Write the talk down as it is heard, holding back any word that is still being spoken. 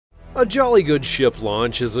A jolly good ship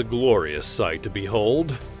launch is a glorious sight to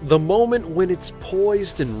behold. The moment when it's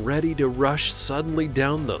poised and ready to rush suddenly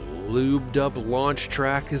down the lubed-up launch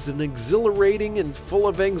track is an exhilarating and full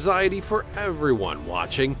of anxiety for everyone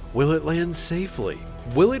watching. Will it land safely?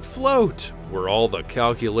 Will it float? Were all the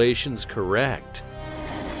calculations correct?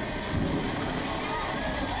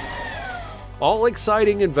 All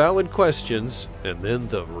exciting and valid questions, and then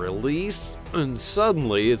the release, and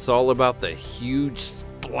suddenly it's all about the huge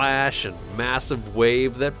splash and massive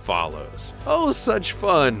wave that follows. Oh, such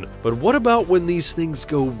fun! But what about when these things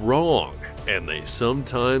go wrong? And they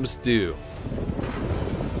sometimes do.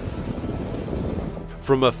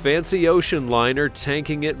 From a fancy ocean liner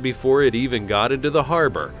tanking it before it even got into the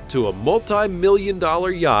harbor, to a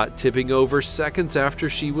multi-million-dollar yacht tipping over seconds after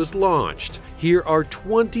she was launched, here are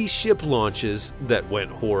 20 ship launches that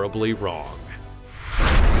went horribly wrong.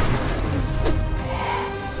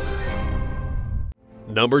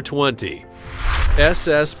 Number 20.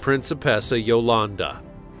 SS Principessa Yolanda.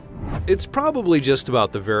 It's probably just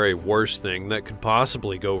about the very worst thing that could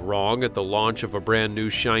possibly go wrong at the launch of a brand new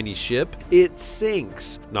shiny ship. It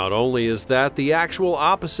sinks. Not only is that the actual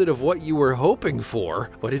opposite of what you were hoping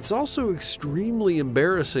for, but it's also extremely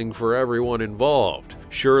embarrassing for everyone involved.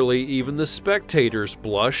 Surely even the spectators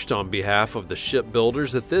blushed on behalf of the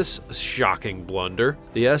shipbuilders at this shocking blunder.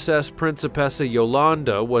 The SS Principessa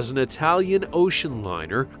Yolanda was an Italian ocean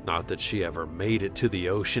liner, not that she ever made it to the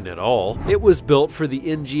ocean at all. It was built for the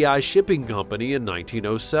NGI Shipping Company in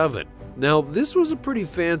 1907. Now, this was a pretty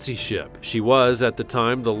fancy ship. She was, at the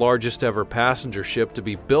time, the largest ever passenger ship to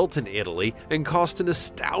be built in Italy and cost an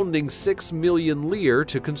astounding 6 million lire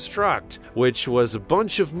to construct, which was a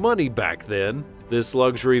bunch of money back then. This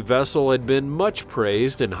luxury vessel had been much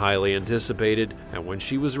praised and highly anticipated, and when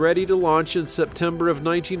she was ready to launch in September of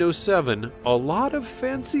 1907, a lot of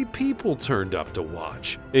fancy people turned up to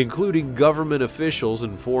watch, including government officials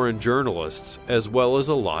and foreign journalists, as well as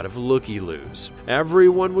a lot of looky-loos.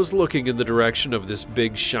 Everyone was looking in the direction of this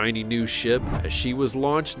big shiny new ship as she was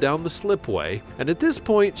launched down the slipway, and at this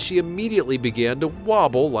point she immediately began to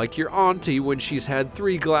wobble like your auntie when she's had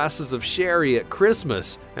 3 glasses of sherry at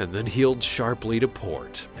Christmas, and then heeled sharply to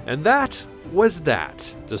port. And that was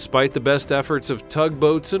that. Despite the best efforts of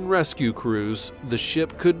tugboats and rescue crews, the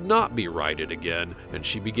ship could not be righted again, and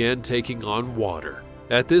she began taking on water.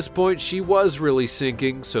 At this point, she was really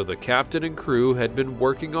sinking, so the captain and crew had been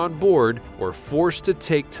working on board were forced to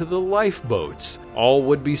take to the lifeboats. All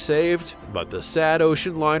would be saved, but the sad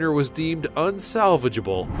ocean liner was deemed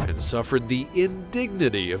unsalvageable and suffered the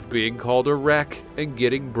indignity of being called a wreck and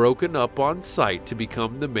getting broken up on site to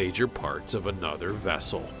become the major parts of another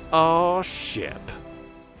vessel. Aw, ship.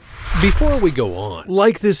 Before we go on,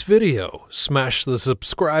 like this video, smash the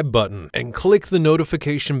subscribe button, and click the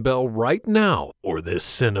notification bell right now, or this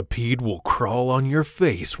centipede will crawl on your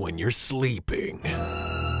face when you're sleeping.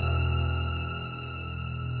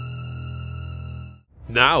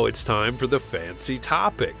 Now it's time for the fancy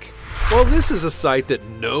topic. Well, this is a sight that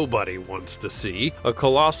nobody wants to see, a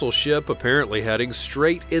colossal ship apparently heading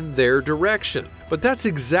straight in their direction. But that's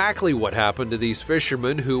exactly what happened to these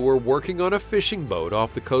fishermen who were working on a fishing boat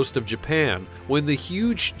off the coast of Japan when the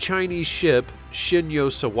huge Chinese ship Shinyo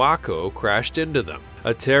Sawako crashed into them.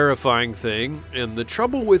 A terrifying thing, and the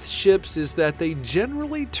trouble with ships is that they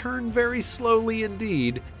generally turn very slowly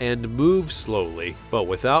indeed and move slowly, but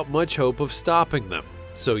without much hope of stopping them.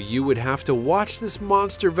 So you would have to watch this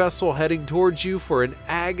monster vessel heading towards you for an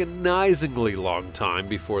agonizingly long time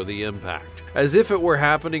before the impact, as if it were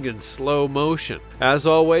happening in slow motion. As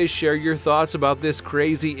always, share your thoughts about this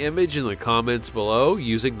crazy image in the comments below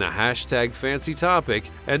using the hashtag #FancyTopic,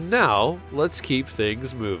 and now let's keep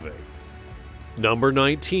things moving. Number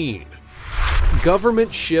 19.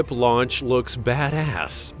 Government ship launch looks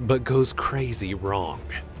badass, but goes crazy wrong.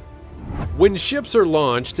 When ships are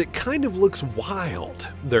launched, it kind of looks wild.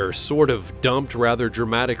 They're sort of dumped rather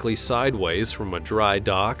dramatically sideways from a dry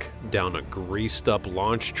dock, down a greased-up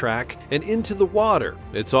launch track, and into the water.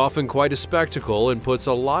 It's often quite a spectacle and puts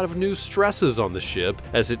a lot of new stresses on the ship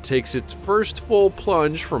as it takes its first full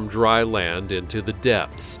plunge from dry land into the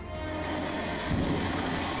depths.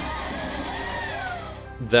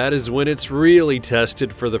 That is when it's really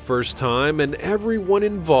tested for the first time, and everyone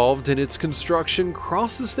involved in its construction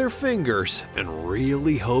crosses their fingers and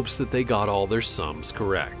really hopes that they got all their sums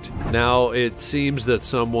correct. Now, it seems that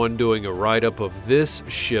someone doing a write-up of this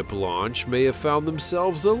ship launch may have found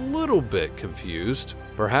themselves a little bit confused.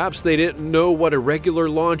 Perhaps they didn't know what a regular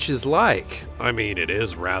launch is like. I mean, it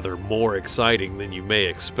is rather more exciting than you may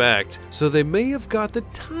expect, so they may have got the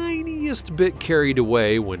tiniest bit carried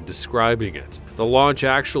away when describing it. The launch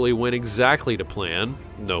actually went exactly to plan.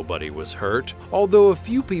 Nobody was hurt, although a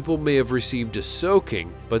few people may have received a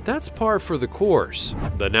soaking, but that's par for the course.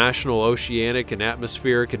 The National Oceanic and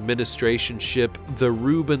Atmospheric Administration ship the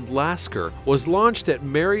Reuben Lasker was launched at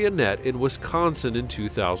Marionette in Wisconsin in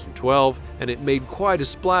 2012, and it made quite a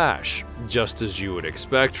splash, just as you would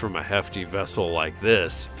expect from a hefty vessel like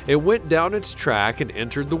this. It went down its track and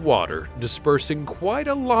entered the water, dispersing quite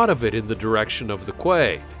a lot of it in the direction of the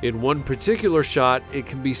quay. In one particular shot, it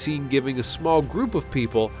can be seen giving a small group of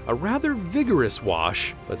people a rather vigorous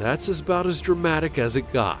wash, but that's about as dramatic as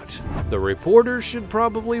it got. The reporters should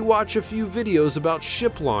probably watch a few videos about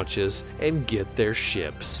ship launches and get their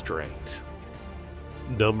ship straight.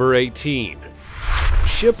 Number 18.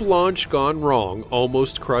 Ship launch gone wrong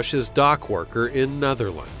almost crushes dock worker in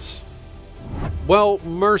Netherlands. Well,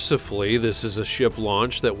 mercifully, this is a ship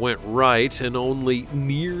launch that went right and only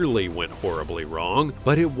nearly went horribly wrong,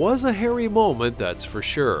 but it was a hairy moment, that's for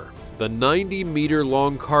sure. The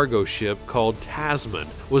 90-meter-long cargo ship called Tasman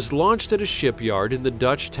was launched at a shipyard in the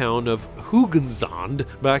Dutch town of Hoogenzand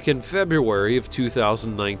back in February of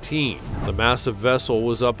 2019. The massive vessel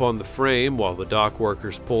was up on the frame while the dock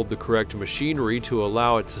workers pulled the correct machinery to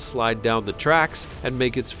allow it to slide down the tracks and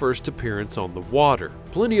make its first appearance on the water.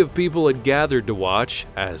 Plenty of people had gathered to watch,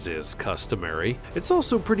 as is customary. It's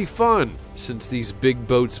also pretty fun, since these big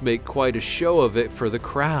boats make quite a show of it for the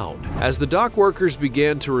crowd. As the dock workers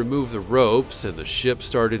began to remove the ropes and the ship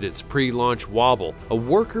started its pre-launch wobble, a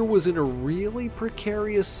worker was in a really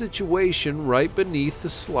precarious situation right beneath the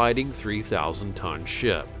sliding 3,000-ton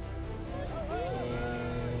ship.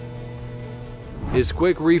 His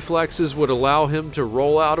quick reflexes would allow him to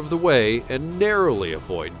roll out of the way and narrowly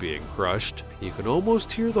avoid being crushed. You can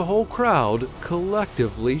almost hear the whole crowd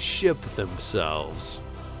collectively ship themselves.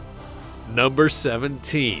 Number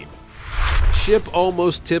 17. Ship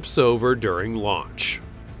almost tips over during launch.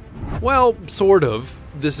 Well, sort of.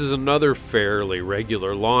 This is another fairly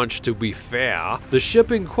regular launch, to be fair. The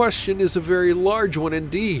ship in question is a very large one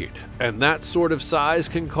indeed, and that sort of size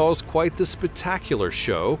can cause quite the spectacular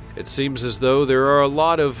show. It seems as though there are a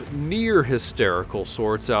lot of near hysterical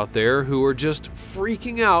sorts out there who are just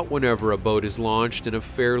freaking out whenever a boat is launched in a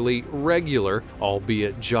fairly regular,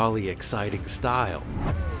 albeit jolly exciting style.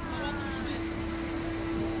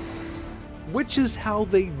 Which is how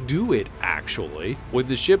they do it, actually. When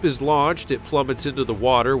the ship is launched, it plummets into the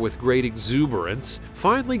water with great exuberance,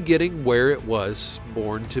 finally getting where it was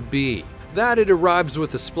born to be. That it arrives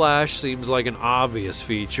with a splash seems like an obvious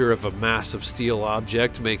feature of a massive steel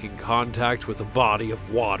object making contact with a body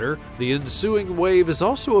of water. The ensuing wave is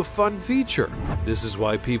also a fun feature. This is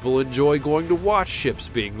why people enjoy going to watch ships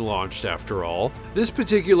being launched after all. This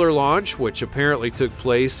particular launch, which apparently took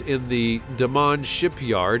place in the Daman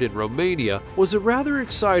shipyard in Romania, was a rather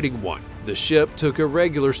exciting one. The ship took a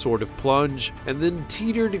regular sort of plunge and then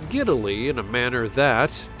teetered giddily in a manner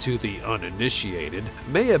that, to the uninitiated,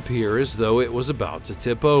 may appear as though it was about to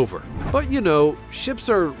tip over. But you know, ships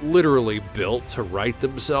are literally built to right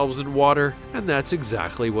themselves in water, and that's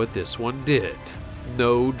exactly what this one did.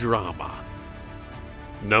 No drama.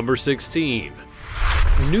 Number 16.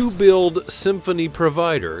 New build symphony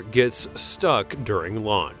provider gets stuck during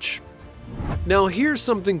launch. Now here's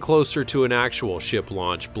something closer to an actual ship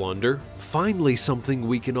launch blunder. Finally something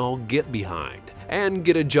we can all get behind and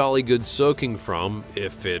get a jolly good soaking from,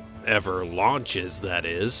 if it ever launches, that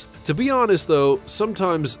is. To be honest though,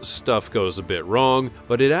 sometimes stuff goes a bit wrong,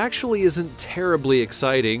 but it actually isn't terribly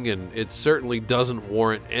exciting, and it certainly doesn't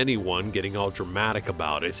warrant anyone getting all dramatic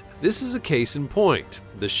about it. This is a case in point.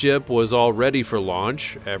 The ship was all ready for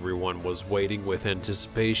launch, everyone was waiting with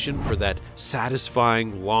anticipation for that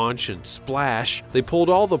satisfying launch and splash. They pulled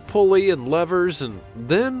all the pulley and levers, and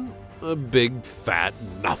then a big fat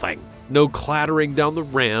nothing. No clattering down the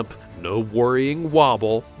ramp, no worrying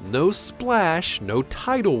wobble, no splash, no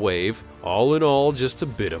tidal wave. All in all, just a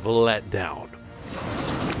bit of a letdown.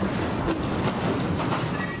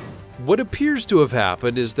 What appears to have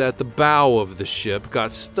happened is that the bow of the ship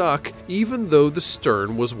got stuck even though the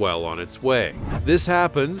stern was well on its way. This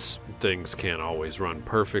happens. Things can't always run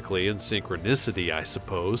perfectly in synchronicity, I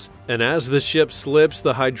suppose. And as the ship slips,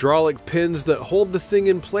 the hydraulic pins that hold the thing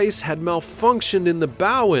in place had malfunctioned in the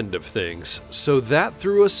bow end of things, so that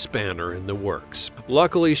threw a spanner in the works.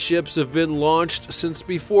 Luckily, ships have been launched since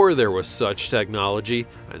before there was such technology,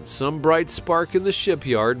 and some bright spark in the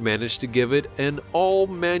shipyard managed to give it an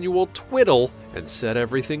all-manual twiddle and set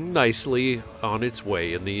everything nicely on its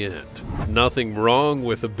way in the end. Nothing wrong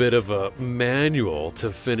with a bit of a manual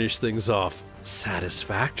to finish things off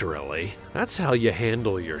satisfactorily. That's how you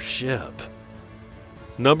handle your ship.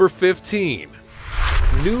 Number 15.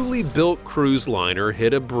 Newly built cruise liner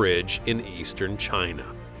hit a bridge in eastern China.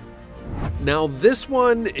 Now this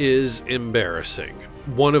one is embarrassing.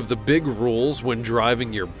 One of the big rules when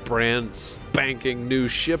driving your brand spanking new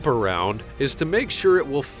ship around is to make sure it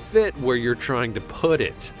will fit where you're trying to put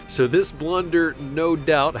it. So this blunder no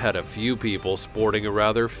doubt had a few people sporting a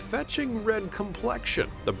rather fetching red complexion.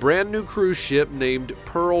 The brand new cruise ship named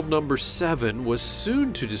Pearl No. 7 was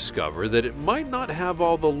soon to discover that it might not have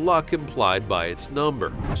all the luck implied by its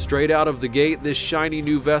number. Straight out of the gate, this shiny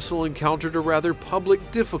new vessel encountered a rather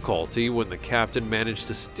public difficulty when the captain managed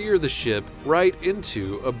to steer the ship right into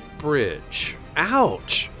a bridge.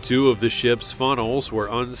 Ouch! Two of the ship's funnels were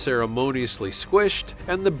unceremoniously squished,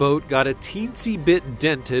 and the boat got a teensy bit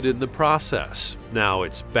dented in the process. Now,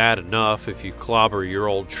 it's bad enough if you clobber your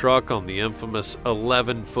old truck on the infamous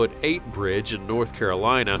 11'8" bridge in North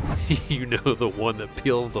Carolina. You know, the one that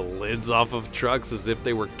peels the lids off of trucks as if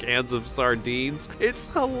they were cans of sardines.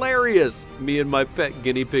 It's hilarious! Me and my pet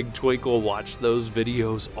guinea pig Twinkle watch those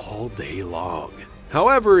videos all day long.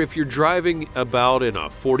 However, if you're driving about in a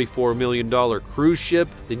 $44 million cruise ship,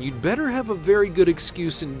 then you'd better have a very good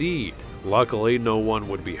excuse indeed. Luckily, no one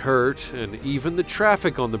would be hurt, and even the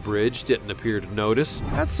traffic on the bridge didn't appear to notice.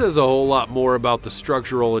 That says a whole lot more about the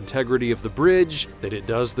structural integrity of the bridge than it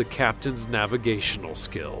does the captain's navigational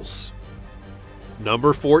skills.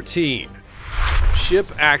 Number 14. Ship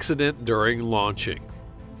accident during launching.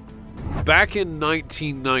 Back in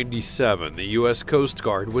 1997, the U.S. Coast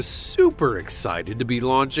Guard was super excited to be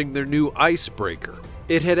launching their new icebreaker.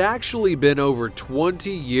 It had actually been over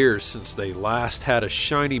 20 years since they last had a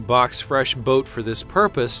shiny box fresh boat for this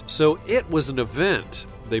purpose, so it was an event.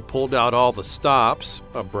 They pulled out all the stops,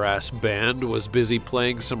 a brass band was busy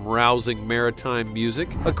playing some rousing maritime music,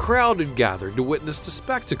 a crowd had gathered to witness the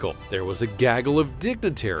spectacle. There was a gaggle of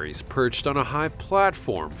dignitaries perched on a high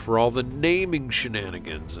platform for all the naming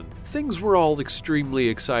shenanigans, and things were all extremely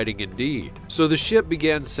exciting indeed. So the ship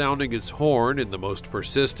began sounding its horn in the most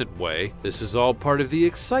persistent way. This is all part of the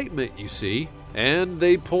excitement, you see. And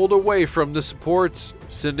they pulled away from the supports,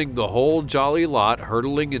 sending the whole jolly lot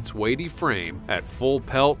hurtling its weighty frame at full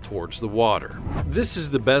pelt towards the water. This is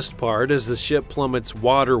the best part as the ship plummets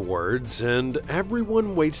waterwards, and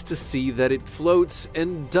everyone waits to see that it floats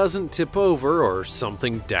and doesn't tip over or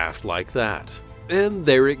something daft like that. And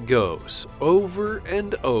there it goes, over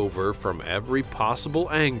and over from every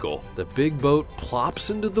possible angle. The big boat plops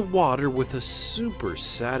into the water with a super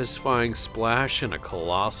satisfying splash and a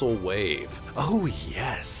colossal wave. Oh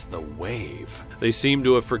yes, the wave. They seem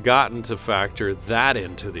to have forgotten to factor that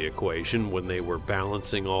into the equation when they were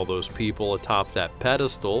balancing all those people atop that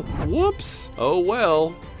pedestal. Whoops! Oh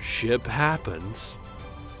well, ship happens.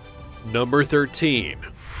 Number 13.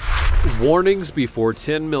 Warnings before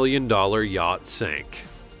 $10 million yacht sank.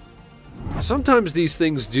 Sometimes these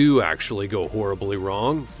things do actually go horribly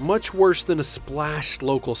wrong, much worse than a splashed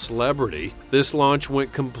local celebrity. This launch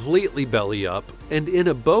went completely belly up, and in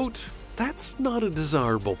a boat, that's not a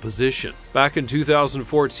desirable position. Back in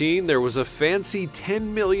 2014, there was a fancy $10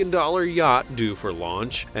 million yacht due for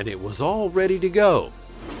launch, and it was all ready to go.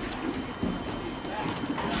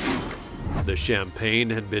 The champagne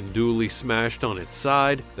had been duly smashed on its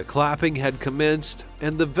side, the clapping had commenced,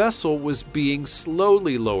 and the vessel was being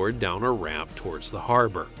slowly lowered down a ramp towards the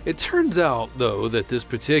harbor. It turns out, though, that this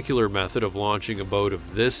particular method of launching a boat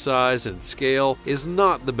of this size and scale is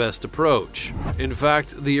not the best approach. In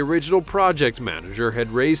fact, the original project manager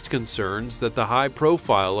had raised concerns that the high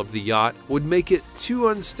profile of the yacht would make it too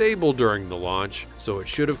unstable during the launch, so it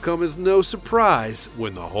should have come as no surprise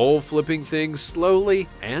when the whole flipping thing slowly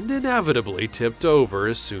and inevitably tipped over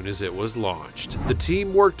as soon as it was launched. The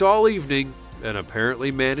team worked all evening and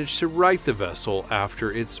apparently managed to right the vessel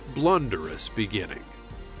after its blunderous beginning.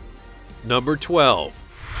 Number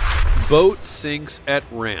 12. Boat sinks at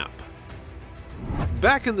ramp.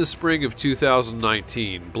 Back in the spring of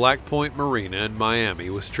 2019, Black Point Marina in Miami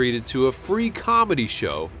was treated to a free comedy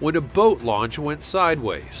show when a boat launch went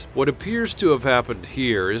sideways. What appears to have happened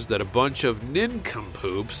here is that a bunch of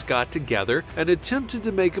nincompoops got together and attempted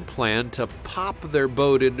to make a plan to pop their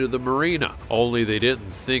boat into the marina, only they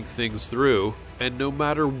didn't think things through. And no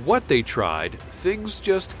matter what they tried, things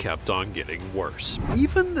just kept on getting worse.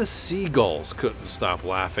 Even the seagulls couldn't stop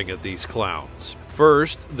laughing at these clowns.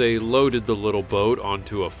 First, they loaded the little boat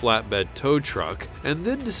onto a flatbed tow truck and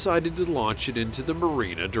then decided to launch it into the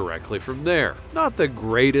marina directly from there. Not the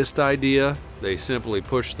greatest idea. They simply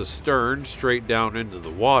pushed the stern straight down into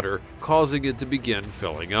the water, causing it to begin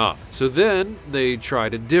filling up. So then they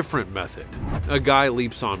tried a different method. A guy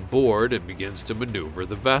leaps on board and begins to maneuver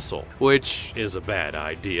the vessel, which is a bad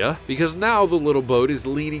idea because now the little boat is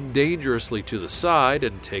leaning dangerously to the side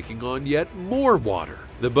and taking on yet more water.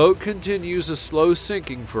 The boat continues a slow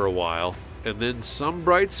sinking for a while, and then some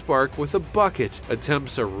bright spark with a bucket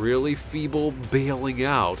attempts a really feeble bailing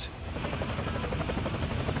out.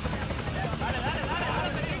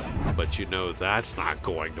 But you know that's not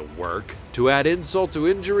going to work. To add insult to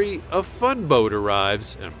injury, a fun boat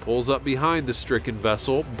arrives and pulls up behind the stricken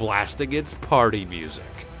vessel, blasting its party music.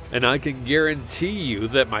 And I can guarantee you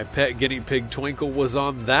that my pet guinea pig Twinkle was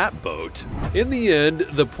on that boat. In the end,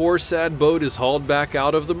 the poor sad boat is hauled back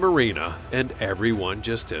out of the marina, and everyone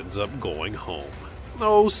just ends up going home.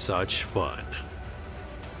 Oh, such fun.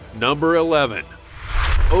 Number 11.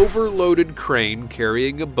 Overloaded crane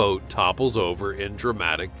carrying a boat topples over in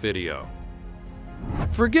dramatic video.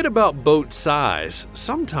 Forget about boat size,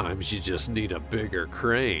 sometimes you just need a bigger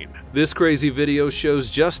crane. This crazy video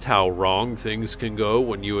shows just how wrong things can go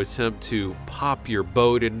when you attempt to pop your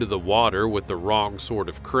boat into the water with the wrong sort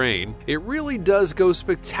of crane. It really does go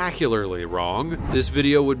spectacularly wrong. This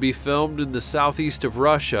video would be filmed in the southeast of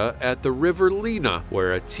Russia at the River Lena,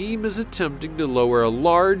 where a team is attempting to lower a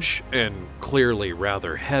large and clearly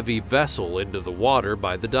rather heavy vessel into the water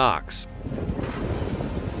by the docks.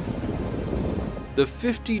 The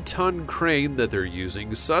 50-ton crane that they're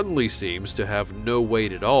using suddenly seems to have no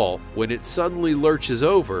weight at all when it suddenly lurches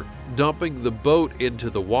over, dumping the boat into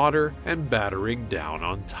the water and battering down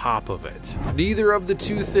on top of it. Neither of the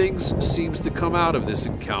two things seems to come out of this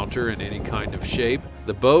encounter in any kind of shape.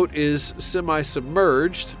 The boat is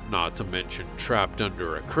semi-submerged, not to mention trapped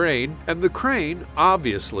under a crane, and the crane,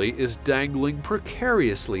 obviously, is dangling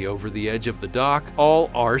precariously over the edge of the dock, all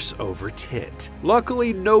arse over tit.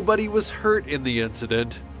 Luckily, nobody was hurt in the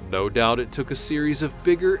incident. No doubt it took a series of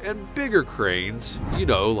bigger and bigger cranes, you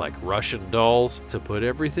know, like Russian dolls, to put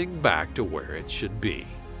everything back to where it should be.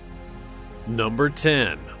 Number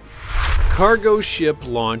 10. Cargo ship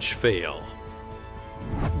launch fail.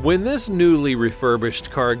 When this newly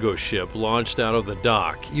refurbished cargo ship launched out of the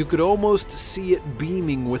dock, you could almost see it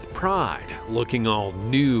beaming with pride, looking all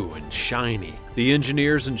new and shiny. The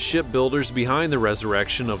engineers and shipbuilders behind the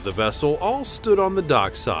resurrection of the vessel all stood on the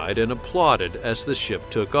dockside and applauded as the ship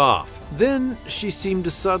took off. Then she seemed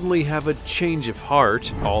to suddenly have a change of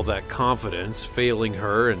heart, all that confidence failing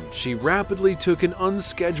her, and she rapidly took an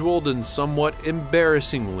unscheduled and somewhat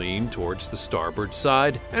embarrassing lean towards the starboard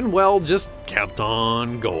side, and well, just kept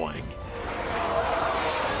on going.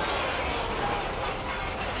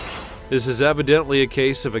 This is evidently a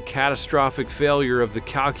case of a catastrophic failure of the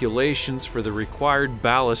calculations for the required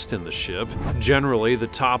ballast in the ship. Generally, the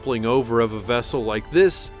toppling over of a vessel like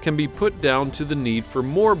this can be put down to the need for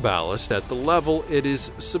more ballast at the level it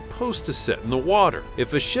is supposed to sit in the water.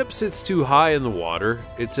 If a ship sits too high in the water,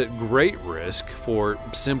 it's at great risk for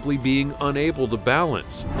simply being unable to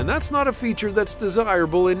balance. And that's not a feature that's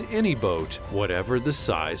desirable in any boat, whatever the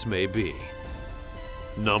size may be.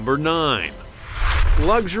 Number 9.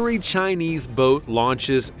 Luxury Chinese boat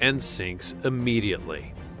launches and sinks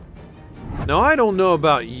immediately. Now, I don't know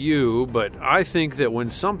about you, but I think that when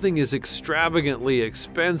something is extravagantly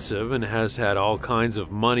expensive and has had all kinds of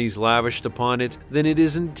monies lavished upon it, then it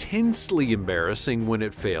is intensely embarrassing when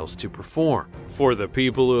it fails to perform. For the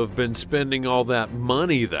people who have been spending all that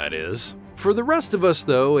money, that is. For the rest of us,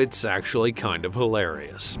 though, it's actually kind of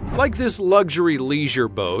hilarious. Like this luxury leisure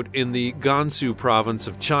boat in the Gansu province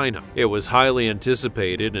of China. It was highly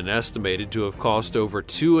anticipated and estimated to have cost over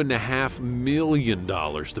 $2.5 million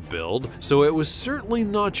to build, so it was certainly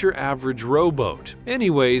not your average rowboat.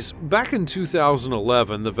 Anyways, back in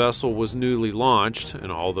 2011, the vessel was newly launched,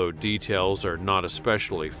 and although details are not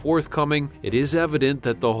especially forthcoming, it is evident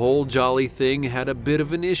that the whole jolly thing had a bit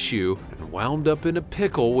of an issue and wound up in a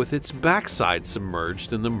pickle with its backside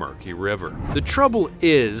submerged in the murky river. The trouble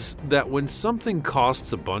is that when something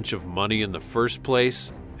costs a bunch of money in the first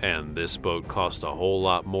place, and this boat cost a whole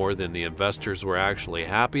lot more than the investors were actually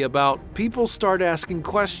happy about, people start asking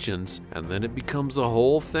questions, and then it becomes a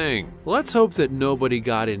whole thing. Let's hope that nobody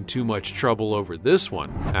got in too much trouble over this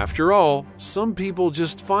one. After all, some people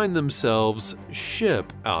just find themselves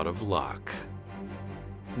ship out of luck.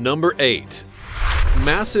 Number 8.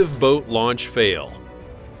 Massive boat launch fail.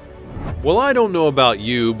 Well, I don't know about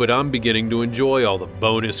you, but I'm beginning to enjoy all the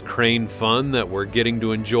bonus crane fun that we're getting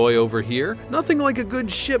to enjoy over here. Nothing like a good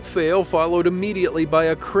ship fail followed immediately by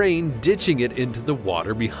a crane ditching it into the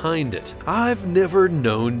water behind it. I've never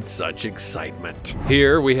known such excitement.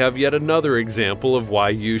 Here we have yet another example of why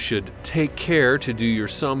you should take care to do your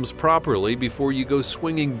sums properly before you go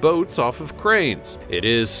swinging boats off of cranes. It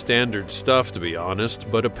is standard stuff, to be honest,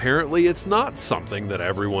 but apparently it's not something that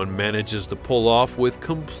everyone manages to pull off with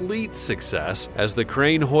complete success. As the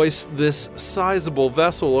crane hoists this sizable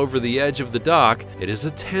vessel over the edge of the dock, it is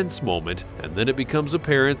a tense moment, and then it becomes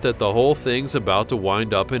apparent that the whole thing's about to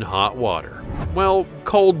wind up in hot water. Well,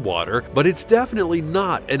 cold water, but it's definitely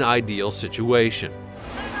not an ideal situation.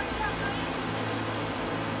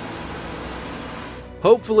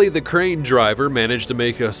 Hopefully the crane driver managed to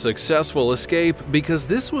make a successful escape, because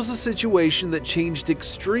this was a situation that changed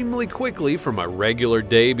extremely quickly from a regular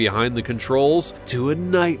day behind the controls to a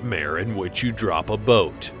nightmare in which you drop a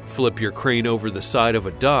boat, flip your crane over the side of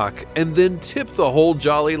a dock, and then tip the whole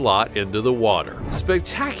jolly lot into the water.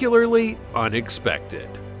 Spectacularly unexpected.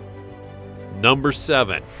 Number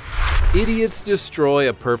 7. Idiots destroy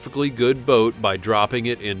a perfectly good boat by dropping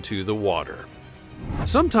it into the water.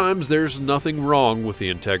 Sometimes there's nothing wrong with the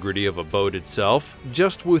integrity of a boat itself,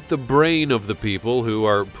 just with the brain of the people who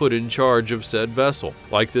are put in charge of said vessel,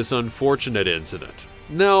 like this unfortunate incident.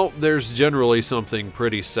 Now, there's generally something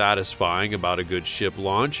pretty satisfying about a good ship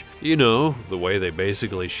launch. You know, the way they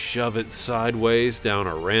basically shove it sideways down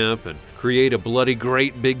a ramp and create a bloody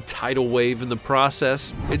great big tidal wave in the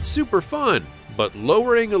process. It's super fun. But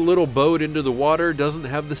lowering a little boat into the water doesn't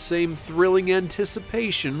have the same thrilling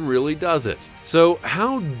anticipation, really, does it? So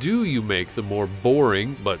how do you make the more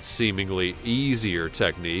boring but seemingly easier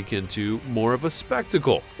technique into more of a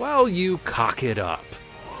spectacle? Well, you cock it up.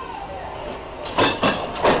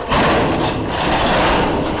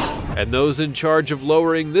 And those in charge of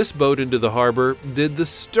lowering this boat into the harbor did the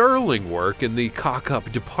sterling work in the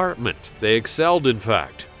cock-up department. They excelled, in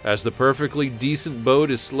fact. As the perfectly decent boat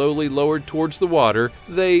is slowly lowered towards the water,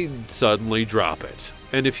 they suddenly drop it.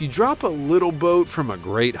 And if you drop a little boat from a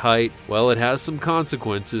great height, well, it has some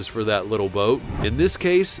consequences for that little boat. In this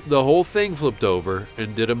case, the whole thing flipped over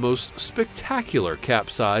and did a most spectacular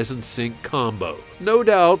capsize and sink combo. No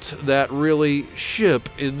doubt that really ship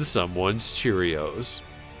in someone's Cheerios.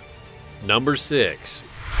 Number 6.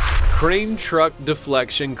 Crane truck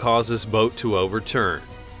deflection causes boat to overturn.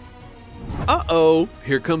 Uh-oh,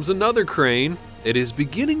 here comes another crane. It is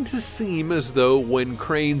beginning to seem as though when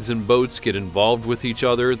cranes and boats get involved with each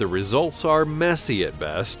other, the results are messy at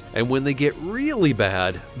best, and when they get really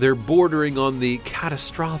bad, they're bordering on the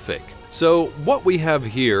catastrophic. So what we have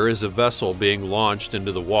here is a vessel being launched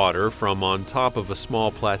into the water from on top of a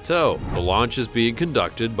small plateau. The launch is being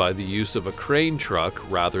conducted by the use of a crane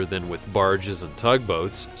truck rather than with barges and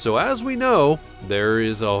tugboats. So as we know, there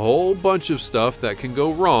is a whole bunch of stuff that can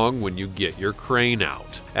go wrong when you get your crane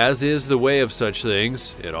out. As is the way of such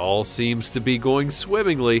things, it all seems to be going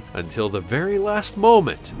swimmingly until the very last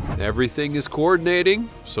moment. Everything is coordinating,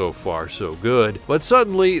 so far so good, but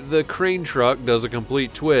suddenly the crane truck does a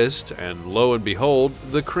complete twist, and lo and behold,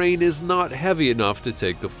 the crane is not heavy enough to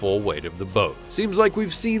take the full weight of the boat. Seems like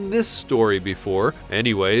we've seen this story before.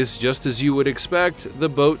 Anyways, just as you would expect, the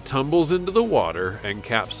boat tumbles into the water and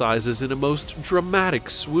capsizes in a most dramatic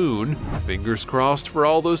swoon. Fingers crossed for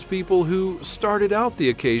all those people who started out the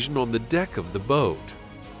occasion on the deck of the boat.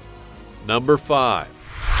 Number 5.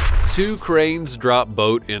 2 cranes drop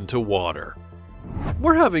boat into water.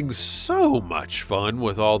 We're having so much fun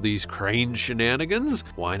with all these crane shenanigans.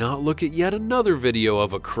 Why not look at yet another video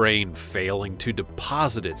of a crane failing to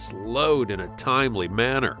deposit its load in a timely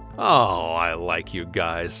manner? Oh, I like you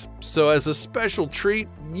guys. So as a special treat,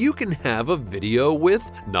 you can have a video with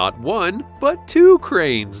not 1, but 2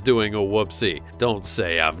 cranes doing a whoopsie. Don't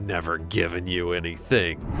say I've never given you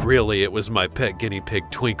anything. Really, it was my pet guinea pig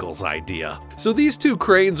Twinkle's idea. So these 2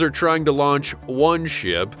 cranes are trying to launch one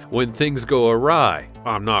ship when things go awry.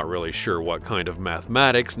 I'm not really sure what kind of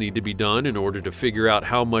mathematics need to be done in order to figure out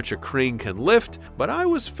how much a crane can lift, but I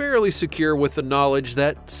was fairly secure with the knowledge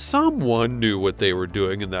that someone knew what they were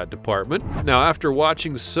doing in that department. Now, after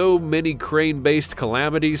watching so many crane-based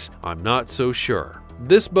calamities, I'm not so sure.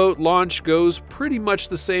 This boat launch goes pretty much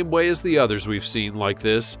the same way as the others we've seen like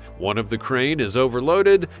this. One of the crane is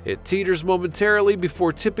overloaded, it teeters momentarily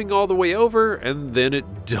before tipping all the way over, and then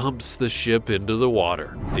it dumps the ship into the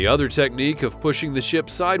water. The other technique of pushing the ship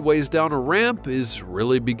sideways down a ramp is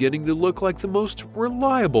really beginning to look like the most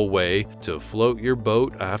reliable way to float your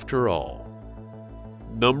boat after all.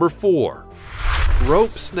 Number 4.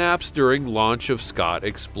 Rope snaps during launch of Scott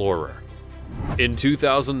Explorer. In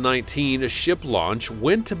 2019, a ship launch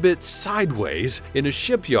went a bit sideways in a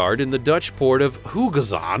shipyard in the Dutch port of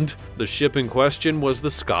Hoogezand. The ship in question was the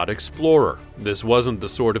Scott Explorer. This wasn't the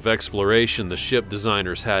sort of exploration the ship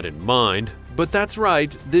designers had in mind, but that's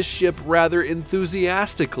right, this ship rather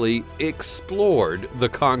enthusiastically explored the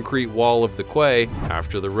concrete wall of the quay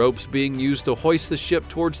after the ropes being used to hoist the ship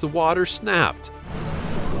towards the water snapped.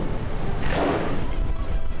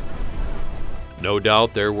 No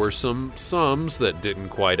doubt there were some sums that didn't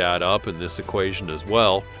quite add up in this equation as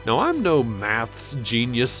well. Now, I'm no maths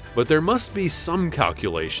genius, but there must be some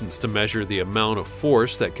calculations to measure the amount of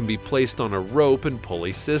force that can be placed on a rope and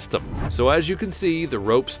pulley system. So as you can see, the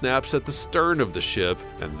rope snaps at the stern of the ship,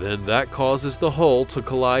 and then that causes the hull to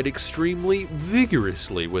collide extremely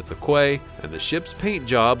vigorously with the quay, and the ship's paint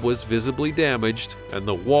job was visibly damaged, and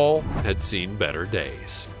the wall had seen better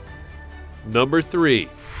days. Number 3.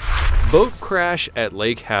 Boat crash at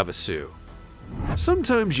Lake Havasu.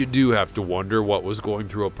 Sometimes you do have to wonder what was going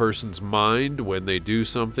through a person's mind when they do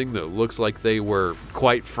something that looks like they were,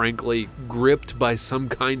 quite frankly, gripped by some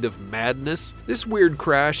kind of madness. This weird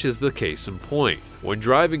crash is the case in point. When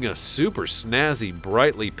driving a super snazzy,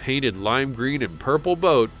 brightly painted lime green and purple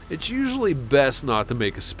boat, it's usually best not to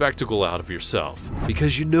make a spectacle out of yourself,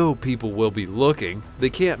 because you know people will be looking. They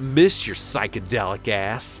can't miss your psychedelic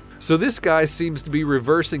ass. So this guy seems to be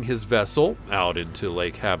reversing his vessel out into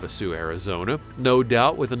Lake Havasu, Arizona, no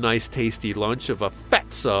doubt with a nice tasty lunch of a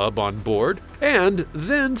fat sub on board, and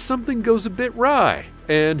then something goes a bit wry,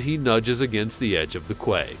 and he nudges against the edge of the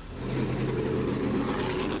quay.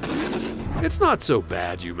 It's not so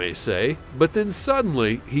bad, you may say, but then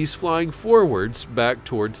suddenly he's flying forwards back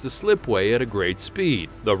towards the slipway at a great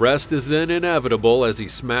speed. The rest is then inevitable as he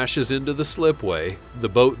smashes into the slipway. The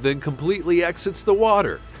boat then completely exits the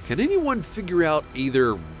water. Can anyone figure out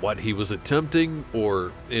either what he was attempting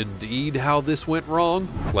or indeed how this went wrong?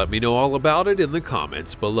 Let me know all about it in the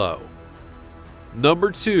comments below.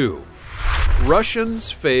 Number 2.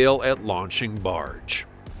 Russians fail at launching barge.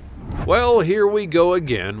 Well, here we go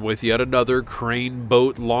again with yet another crane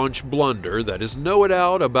boat launch blunder that is no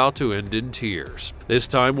doubt about to end in tears. This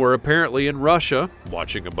time we're apparently in Russia,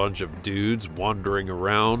 watching a bunch of dudes wandering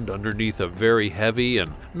around underneath a very heavy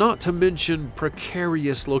and not to mention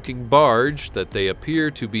precarious looking barge that they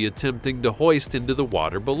appear to be attempting to hoist into the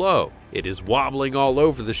water below. It is wobbling all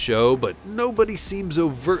over the show, but nobody seems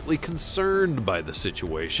overtly concerned by the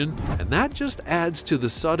situation, and that just adds to the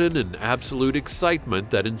sudden and absolute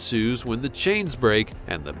excitement that ensues when the chains break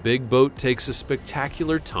and the big boat takes a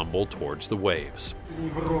spectacular tumble towards the waves.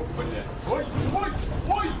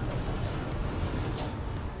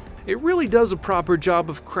 It really does a proper job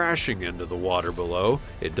of crashing into the water below.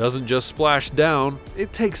 It doesn't just splash down,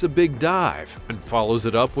 it takes a big dive and follows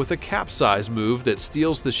it up with a capsize move that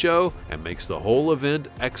steals the show and makes the whole event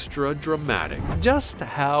extra dramatic, just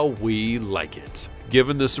how we like it.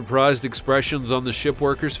 Given the surprised expressions on the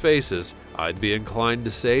shipworkers' faces, I'd be inclined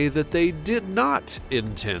to say that they did not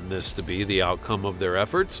intend this to be the outcome of their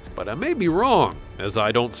efforts, but I may be wrong, as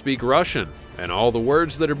I don't speak Russian, and all the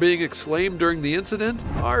words that are being exclaimed during the incident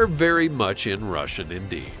are very much in Russian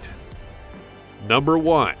indeed. Number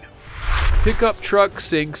 1. Pickup truck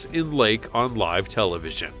sinks in lake on live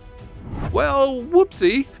television. Well,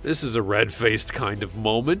 whoopsie, this is a red-faced kind of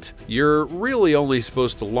moment. You're really only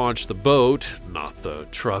supposed to launch the boat, not the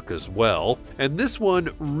truck as well, and this one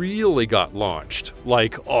really got launched,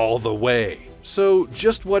 like all the way. So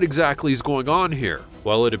just what exactly is going on here?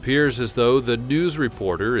 Well, it appears as though the news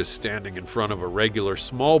reporter is standing in front of a regular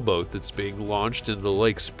small boat that's being launched into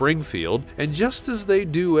Lake Springfield, and just as they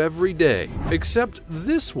do every day, except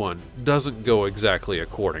this one doesn't go exactly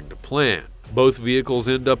according to plan. Both vehicles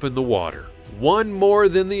end up in the water, one more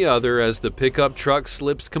than the other as the pickup truck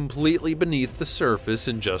slips completely beneath the surface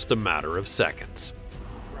in just a matter of seconds.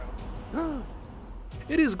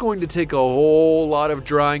 It is going to take a whole lot of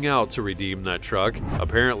drying out to redeem that truck.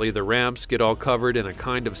 Apparently the ramps get all covered in a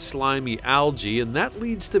kind of slimy algae, and that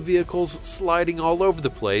leads to vehicles sliding all over the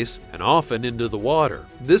place and often into the water.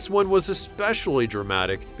 This one was especially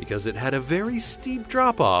dramatic because it had a very steep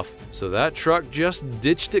drop-off, so that truck just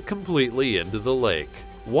ditched it completely into the lake.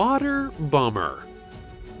 Water bummer.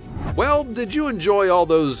 Well, did you enjoy all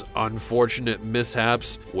those unfortunate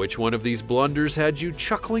mishaps? Which one of these blunders had you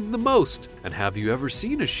chuckling the most? And have you ever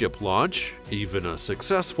seen a ship launch, even a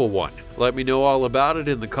successful one? Let me know all about it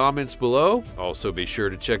in the comments below. Also be sure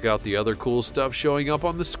to check out the other cool stuff showing up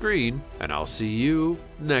on the screen, and I'll see you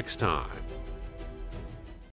next time.